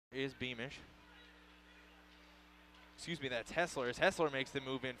Is Beamish. Excuse me, that's Hessler. As Hessler makes the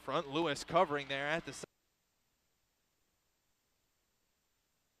move in front, Lewis covering there at the side.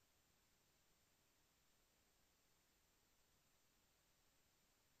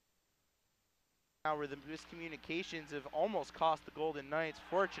 Where the miscommunications have almost cost the Golden Knights.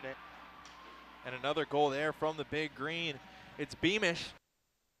 Fortunate. And another goal there from the big green. It's Beamish.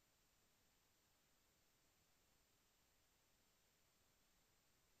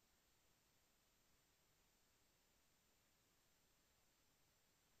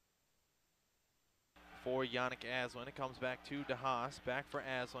 For Yannick Aslan. It comes back to DeHaas. Back for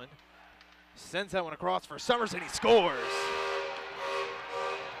Aslan. Sends that one across for Summers and he scores.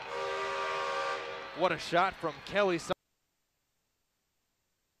 What a shot from Kelly Summers.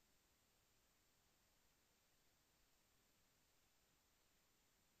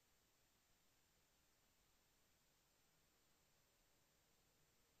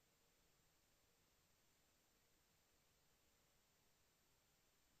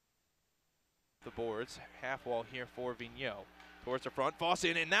 The boards, half wall here for Vigneault. Towards the front,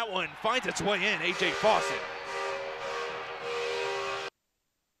 Fawcett, and that one finds its way in, AJ Fawcett.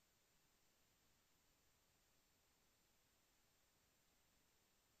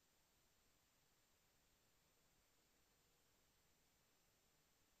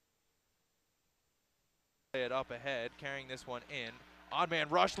 It up ahead, carrying this one in. Odd man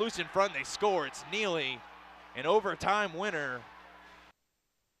rush, loose in front, they score. It's Neely, an overtime winner.